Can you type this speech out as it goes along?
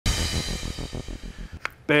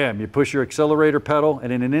bam, you push your accelerator pedal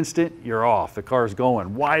and in an instant, you're off. The car's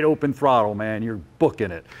going. Wide open throttle, man, you're booking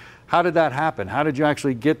it. How did that happen? How did you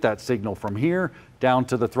actually get that signal from here down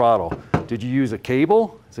to the throttle? Did you use a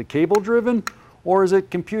cable? Is it cable driven? Or is it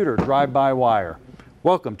computer, drive-by-wire?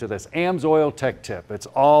 Welcome to this AMSOIL Tech Tip. It's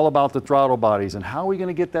all about the throttle bodies and how are we going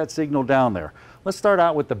to get that signal down there. Let's start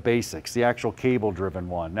out with the basics, the actual cable-driven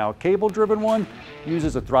one. Now, a cable-driven one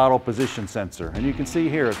uses a throttle position sensor, and you can see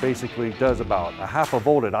here it basically does about a half a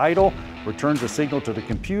volt at idle, returns a signal to the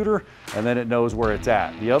computer, and then it knows where it's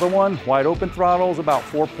at. The other one, wide open throttle, is about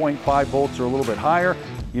 4.5 volts or a little bit higher.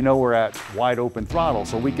 You know we're at wide open throttle,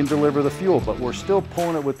 so we can deliver the fuel, but we're still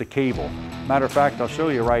pulling it with the cable. Matter of fact, I'll show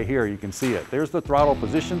you right here, you can see it. There's the throttle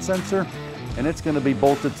position sensor, and it's going to be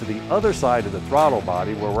bolted to the other side of the throttle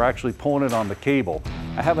body where we're actually pulling it on the cable.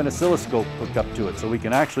 I have an oscilloscope hooked up to it so we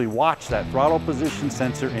can actually watch that throttle position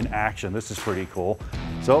sensor in action. This is pretty cool.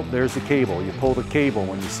 So there's the cable. You pull the cable.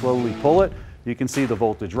 When you slowly pull it, you can see the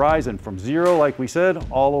voltage rising from 0, like we said,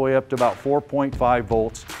 all the way up to about 4.5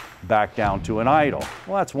 volts back down to an idle.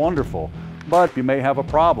 Well, that's wonderful. But you may have a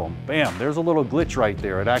problem. Bam, there's a little glitch right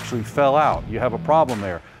there. It actually fell out. You have a problem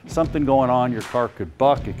there. Something going on, your car could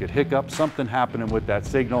buck, it could hiccup, something happening with that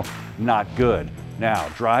signal, not good. Now,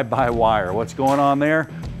 drive-by-wire, what's going on there?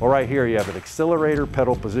 Well, right here you have an accelerator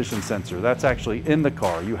pedal position sensor. That's actually in the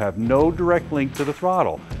car. You have no direct link to the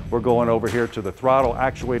throttle. We're going over here to the throttle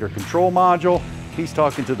actuator control module. He's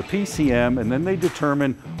talking to the PCM, and then they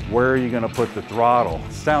determine where you're going to put the throttle.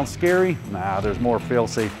 Sounds scary? Nah, there's more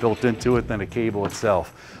fail-safe built into it than a cable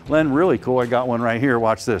itself. Len, really cool. I got one right here.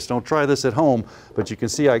 Watch this. Don't try this at home, but you can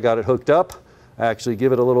see I got it hooked up. I actually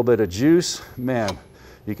give it a little bit of juice. Man,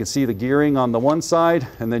 you can see the gearing on the one side,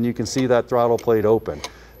 and then you can see that throttle plate open.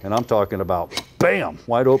 And I'm talking about, bam,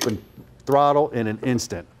 wide open throttle in an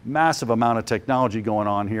instant. Massive amount of technology going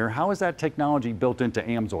on here. How is that technology built into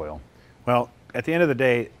AMSOIL? Well, at the end of the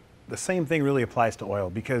day, the same thing really applies to oil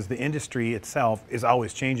because the industry itself is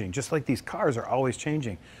always changing, just like these cars are always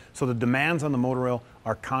changing. So the demands on the motor oil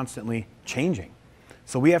are constantly changing.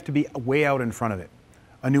 So we have to be way out in front of it.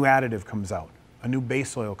 A new additive comes out, a new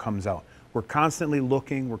base oil comes out. We're constantly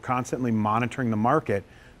looking, we're constantly monitoring the market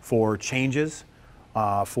for changes,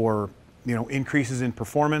 for increases in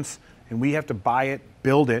performance, and we have to buy it,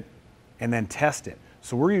 build it, and then test it.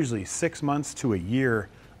 So we're usually 6 months to a year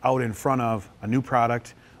out in front of a new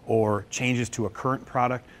product or changes to a current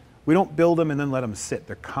product. We don't build them and then let them sit.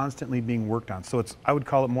 They're constantly being worked on. So I would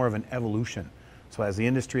call it more of an evolution. So as the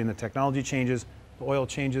industry and the technology changes, the oil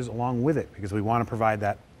changes along with it because we want to provide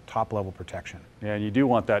that top level protection. Yeah, and you do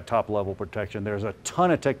want that top level protection. There's a ton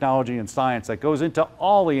of technology and science that goes into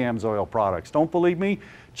all the AMSOIL products. Don't believe me?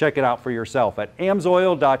 Check it out for yourself at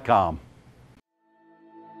amsoil.com.